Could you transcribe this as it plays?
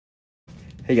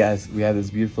Hey guys, we have this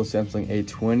beautiful Samsung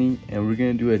A20 and we're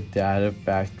gonna do a data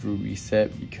factory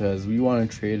reset because we want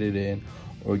to trade it in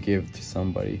or give it to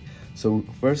somebody. So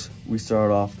first we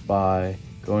start off by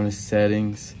going to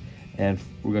settings and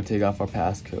we're gonna take off our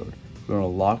passcode. We're gonna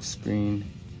lock screen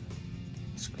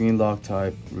lock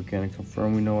type. We're gonna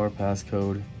confirm we know our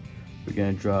passcode. We're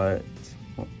gonna draw it,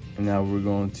 and now we're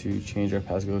going to change our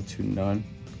passcode to none.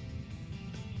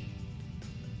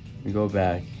 We go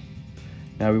back.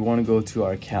 Now we want to go to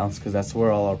our accounts because that's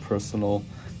where all our personal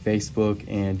Facebook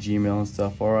and Gmail and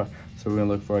stuff are. So we're gonna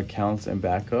look for accounts and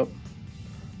backup.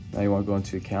 Now you want to go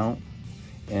into account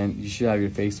and you should have your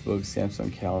Facebook, Samsung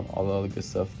account, all the other good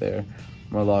stuff there.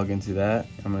 I'm gonna log into that.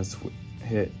 I'm gonna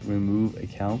hit remove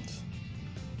account,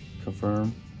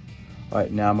 confirm. All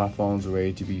right, now my phone's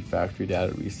ready to be factory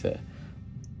data reset.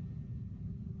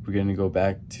 We're gonna go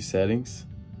back to settings.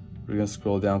 We're gonna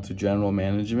scroll down to general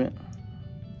management.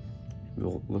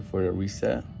 We'll look for the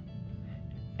reset.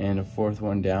 And the fourth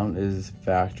one down is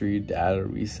factory data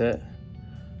reset.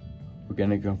 We're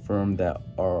gonna confirm that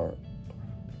our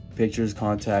pictures,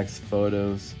 contacts,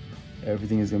 photos,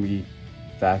 everything is gonna be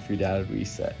factory data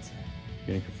reset.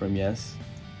 We're gonna confirm yes.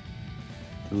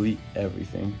 Delete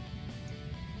everything.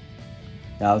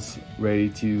 Now it's ready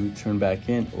to turn back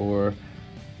in or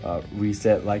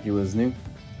reset like it was new.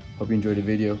 Hope you enjoyed the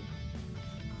video.